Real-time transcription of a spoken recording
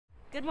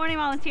Good morning,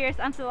 volunteers.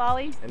 I'm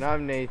Solali. And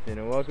I'm Nathan,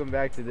 and welcome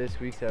back to this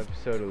week's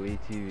episode of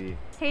LEETV.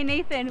 Hey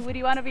Nathan, would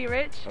you want to be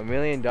rich? $1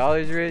 million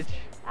rich?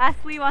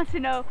 Ashley wants to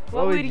know,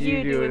 what would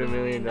you do with $1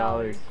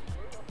 million?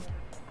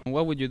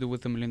 What would you do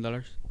with $1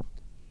 million?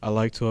 I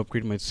like to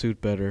upgrade my suit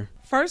better.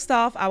 First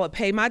off, I would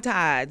pay my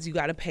tithes. You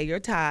got to pay your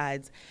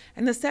tithes.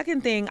 And the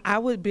second thing, I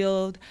would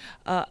build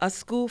a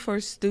school for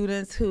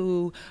students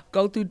who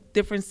go through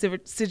different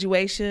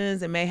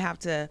situations and may have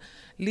to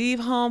leave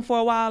home for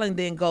a while and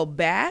then go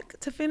back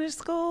to finish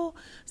school.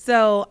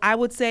 So I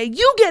would say,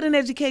 you get an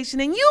education,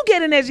 and you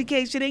get an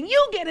education, and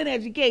you get an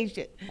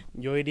education.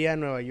 Yo iría a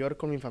Nueva York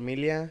con mi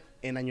familia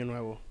en Año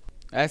Nuevo.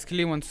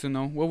 Ashley wants to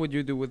know, what would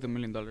you do with $1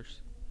 million?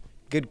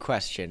 Good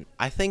question.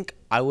 I think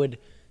I would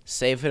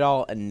save it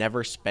all and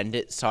never spend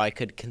it so I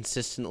could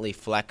consistently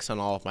flex on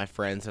all of my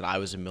friends that I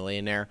was a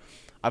millionaire.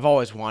 I've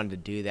always wanted to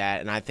do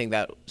that, and I think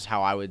that's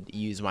how I would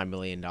use my $1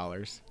 million.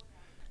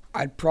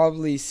 I'd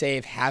probably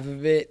save half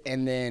of it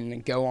and then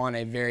go on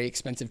a very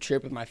expensive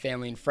trip with my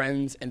family and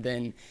friends, and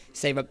then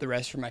save up the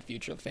rest for my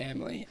future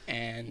family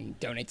and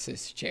donate to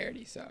this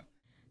charity.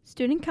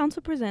 Student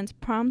Council presents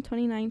Prom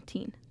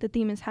 2019. The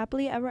theme is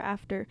Happily Ever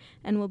After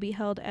and will be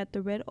held at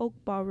the Red Oak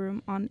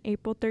Ballroom on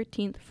April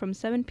 13th from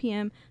 7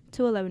 p.m.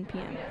 to 11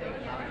 p.m.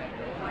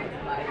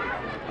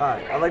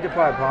 Hi, I'd like to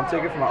buy a prom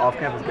ticket for my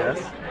off-campus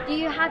guests. Do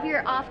you have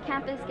your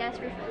off-campus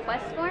guest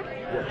request form?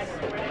 Yes.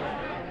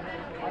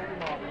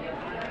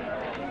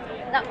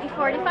 That would be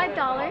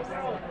 $45.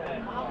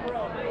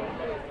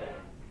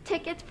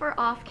 Tickets for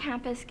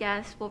off-campus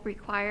guests will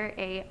require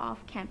a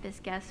off-campus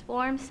guest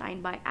form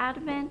signed by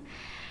admin.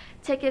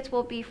 Tickets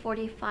will be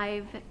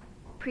 $45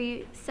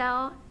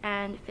 pre-sale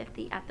and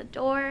 $50 at the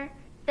door.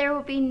 There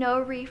will be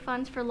no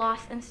refunds for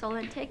lost and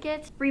stolen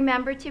tickets.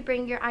 Remember to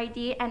bring your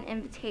ID and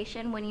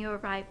invitation when you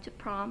arrive to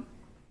prom.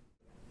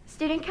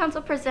 Student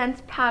Council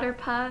presents Powder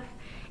Puff,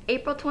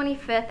 April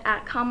 25th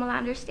at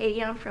Comalander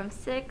Stadium from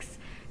 6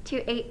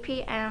 to 8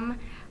 p.m.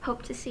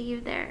 Hope to see you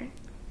there.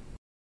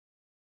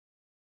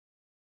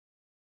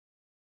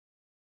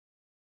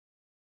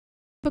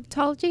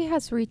 Booktology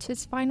has reached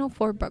its final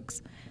 4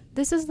 books.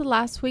 This is the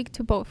last week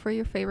to vote for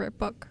your favorite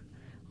book.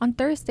 On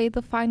Thursday,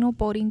 the final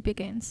voting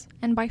begins,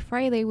 and by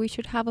Friday, we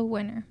should have a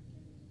winner.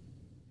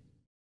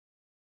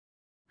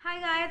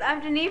 Hi guys,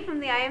 I'm Janine from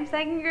the I Am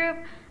Second group.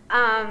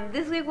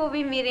 This week we'll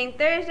be meeting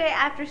Thursday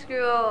after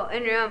school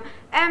in room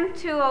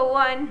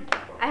M201.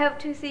 I hope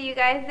to see you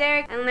guys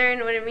there and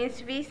learn what it means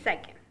to be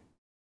second.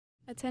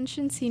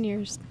 Attention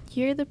seniors,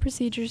 here are the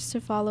procedures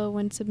to follow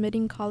when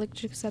submitting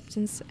college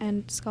acceptance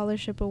and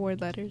scholarship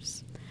award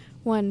letters.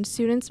 1.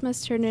 Students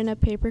must turn in a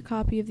paper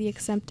copy of the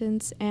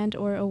acceptance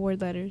and/or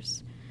award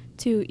letters.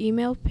 2.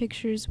 Email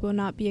pictures will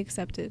not be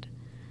accepted.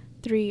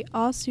 3.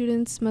 All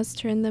students must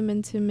turn them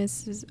into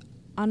Mrs.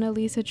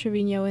 Annalisa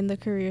Trevino in the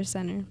Career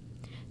Center.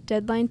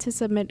 Deadline to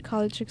submit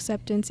college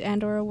acceptance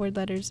and/or award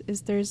letters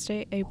is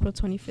Thursday, April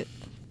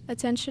 25th.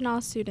 Attention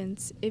all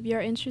students, if you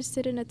are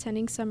interested in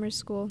attending summer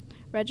school,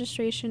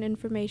 registration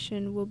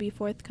information will be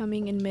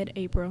forthcoming in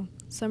mid-April.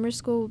 Summer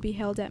school will be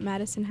held at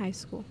Madison High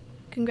School.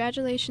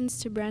 Congratulations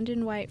to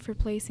Brandon White for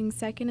placing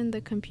second in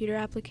the Computer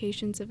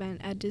Applications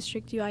event at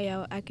District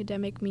UIL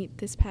Academic Meet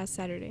this past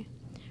Saturday.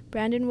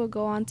 Brandon will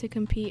go on to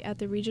compete at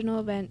the regional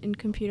event in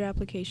Computer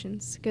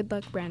Applications. Good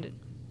luck, Brandon.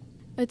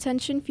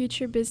 Attention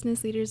future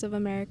Business Leaders of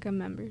America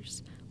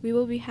members. We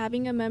will be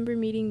having a member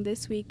meeting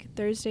this week,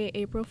 Thursday,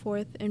 April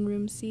 4th, in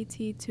room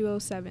CT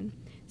 207.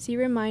 See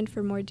Remind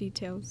for more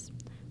details.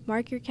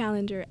 Mark your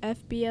calendar.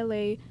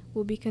 FBLA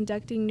will be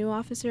conducting new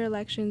officer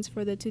elections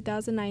for the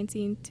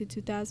 2019 to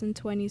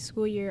 2020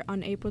 school year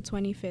on April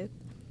 25th.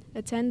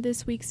 Attend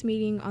this week's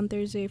meeting on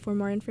Thursday for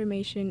more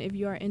information if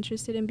you are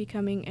interested in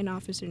becoming an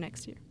officer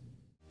next year.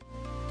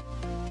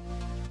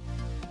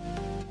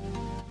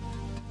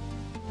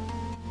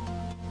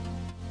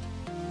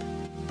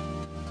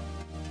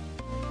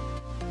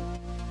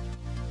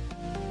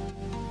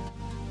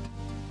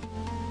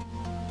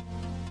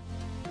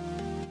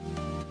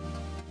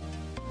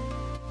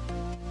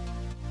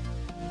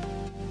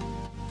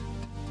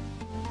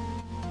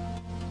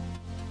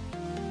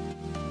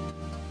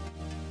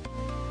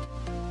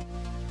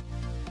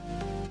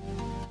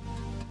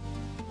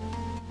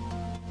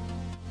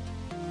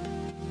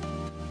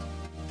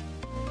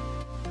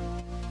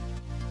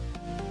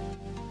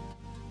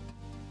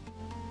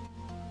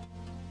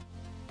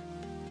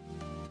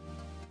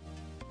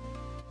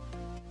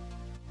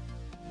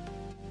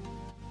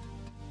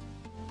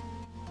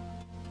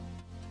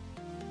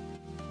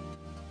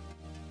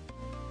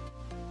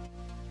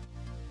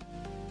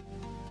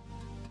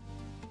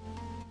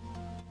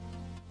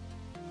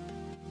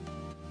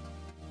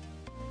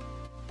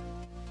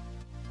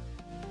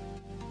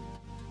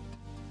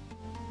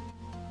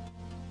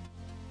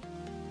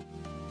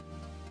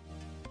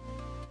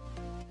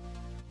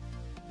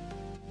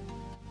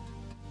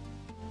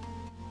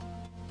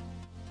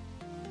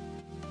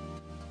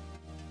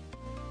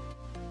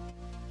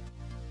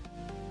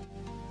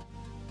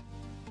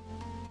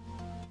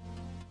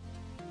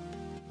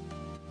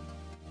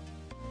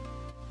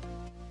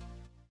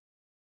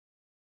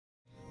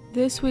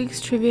 This week's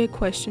trivia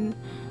question: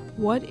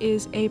 what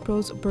is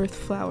April's birth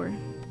flower?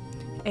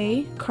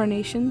 A.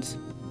 Carnations.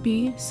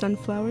 B.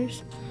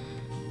 Sunflowers.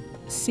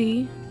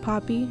 C.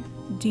 Poppy.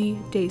 D.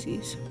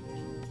 Daisies.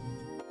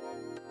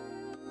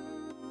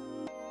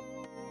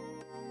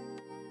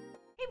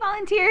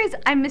 Volunteers,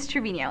 I'm Miss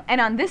Trevino, and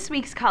on this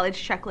week's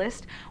college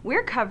checklist,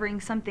 we're covering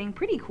something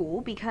pretty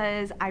cool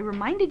because I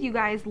reminded you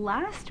guys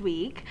last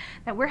week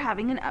that we're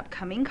having an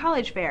upcoming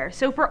college fair.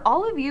 So for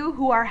all of you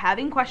who are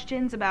having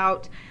questions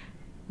about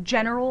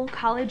general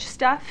college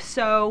stuff,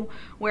 so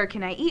where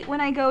can I eat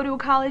when I go to a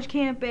college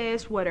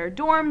campus, what are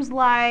dorms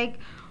like,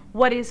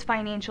 what is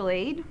financial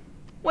aid,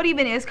 what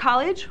even is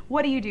college?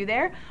 What do you do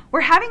there?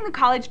 We're having the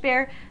college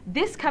fair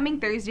this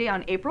coming Thursday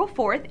on April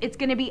 4th. It's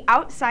going to be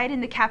outside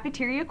in the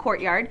cafeteria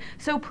courtyard.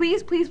 So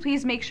please, please,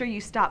 please make sure you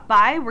stop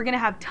by. We're going to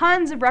have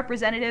tons of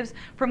representatives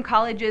from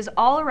colleges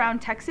all around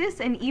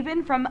Texas and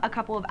even from a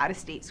couple of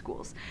out-of-state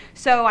schools.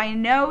 So I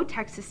know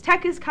Texas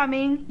Tech is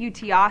coming,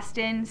 UT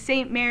Austin,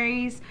 St.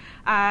 Mary's,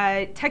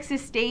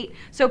 Texas State.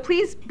 So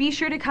please be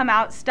sure to come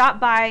out, stop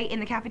by in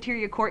the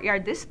cafeteria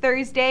courtyard this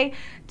Thursday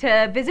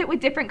to visit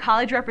with different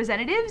college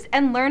representatives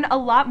and learn a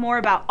lot more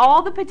about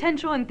all the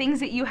potential and things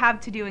that you have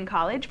to do in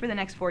college for the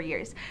next 4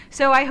 years.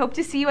 So I hope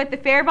to see you at the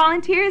fair,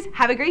 volunteers.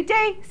 Have a great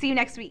day. See you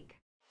next week.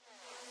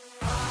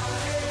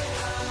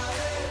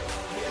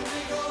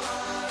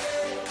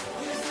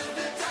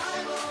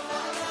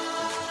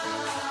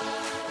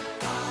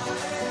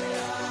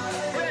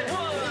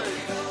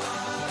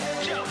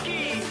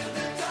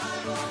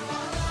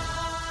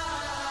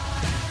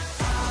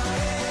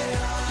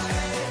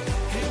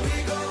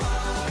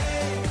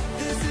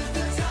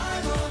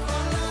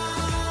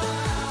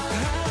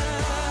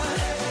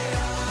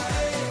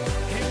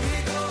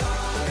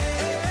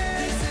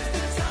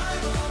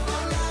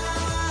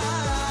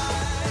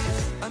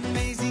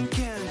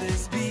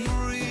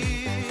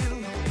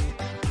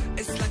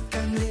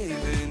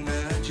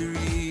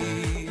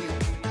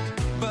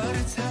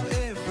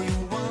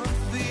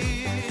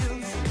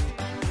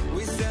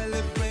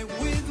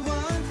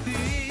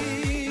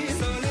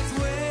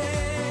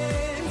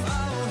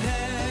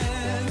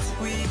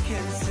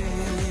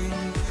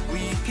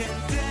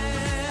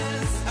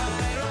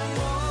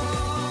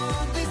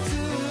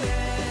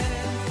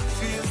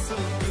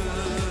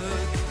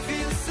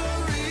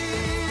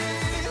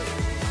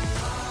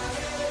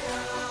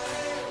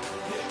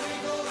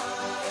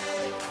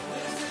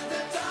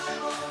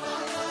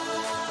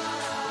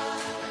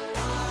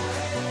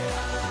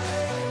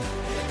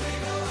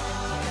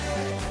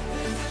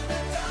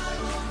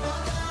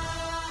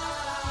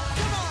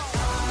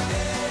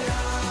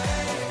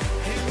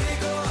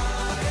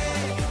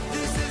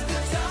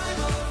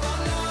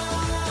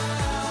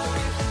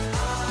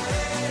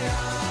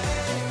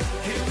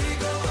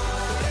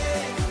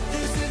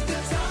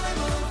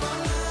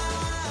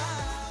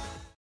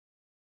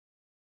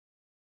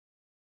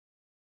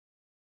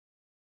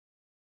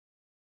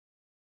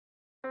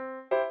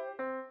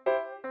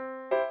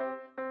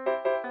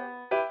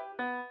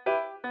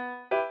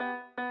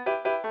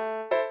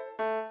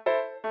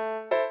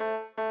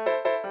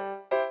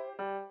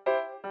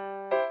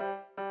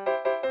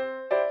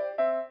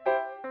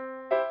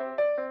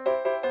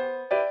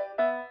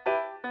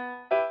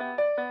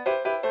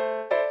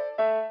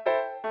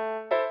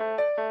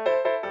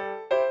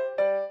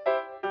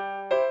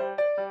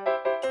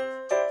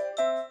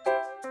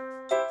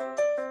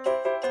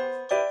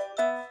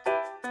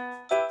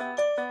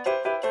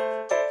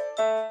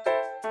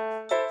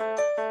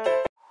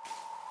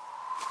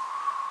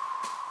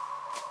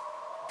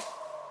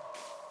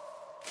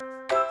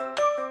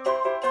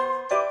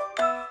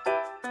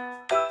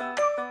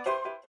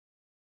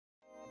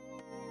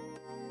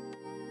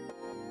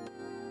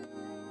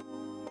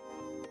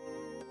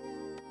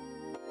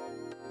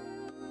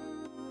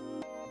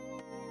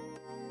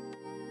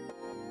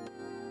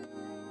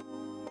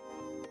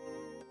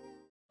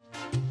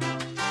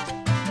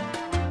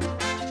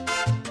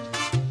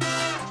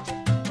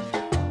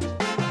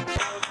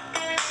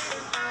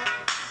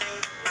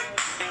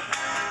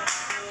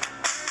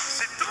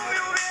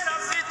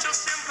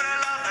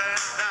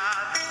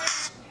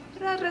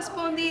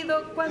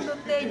 Respondido cuando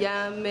te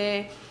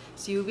llamé,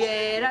 si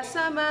hubieras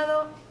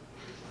amado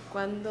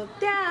cuando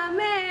te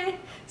amé,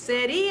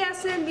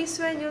 serías en mis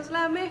sueños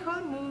la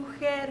mejor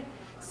mujer.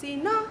 Si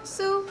no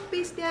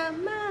supiste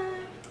amar,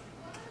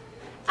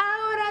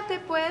 ahora te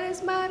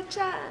puedes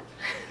marchar.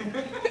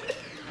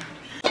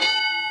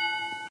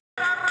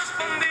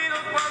 Respondido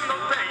cuando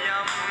te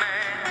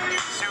llamé,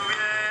 si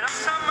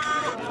hubieras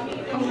amado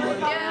cuando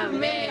te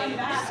amé,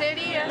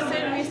 serías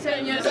en mis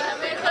sueños la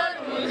mejor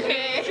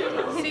mujer.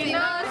 Si no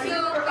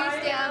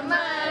supiste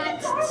amar,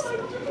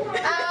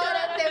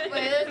 ahora te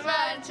puedes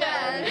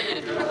marchar.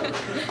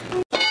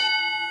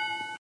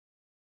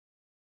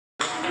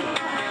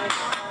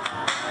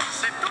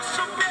 Si tú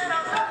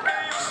supieras lo que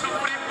yo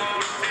sufrí por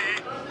ti.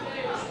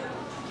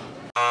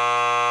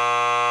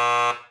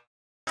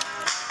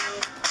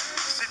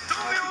 Si tú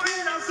me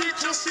hubieras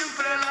dicho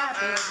siempre la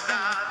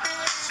verdad.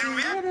 Si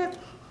hubiera...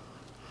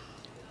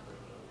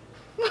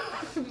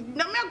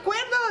 No me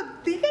acuerdo.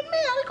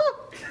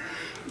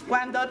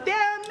 cuando te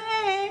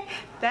amé,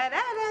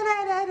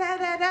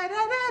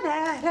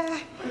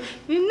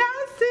 y no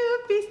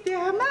supiste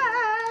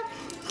amar,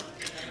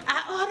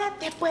 ahora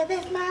te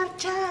puedes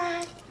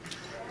marchar.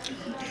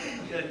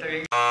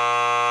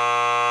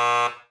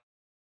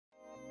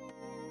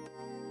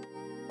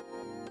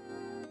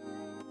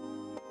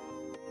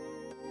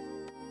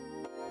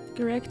 The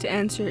correct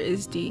answer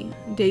is D,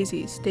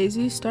 daisies.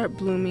 Daisies start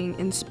blooming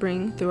in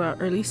spring throughout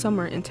early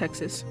summer in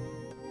Texas.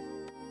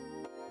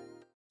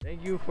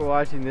 Thank you for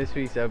watching this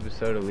week's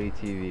episode of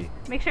LEETV.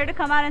 Make sure to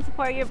come out and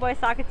support your boys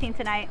soccer team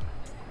tonight.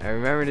 And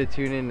remember to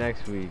tune in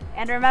next week.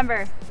 And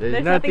remember,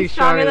 there's nothing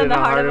stronger than the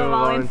heart of a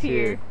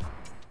volunteer.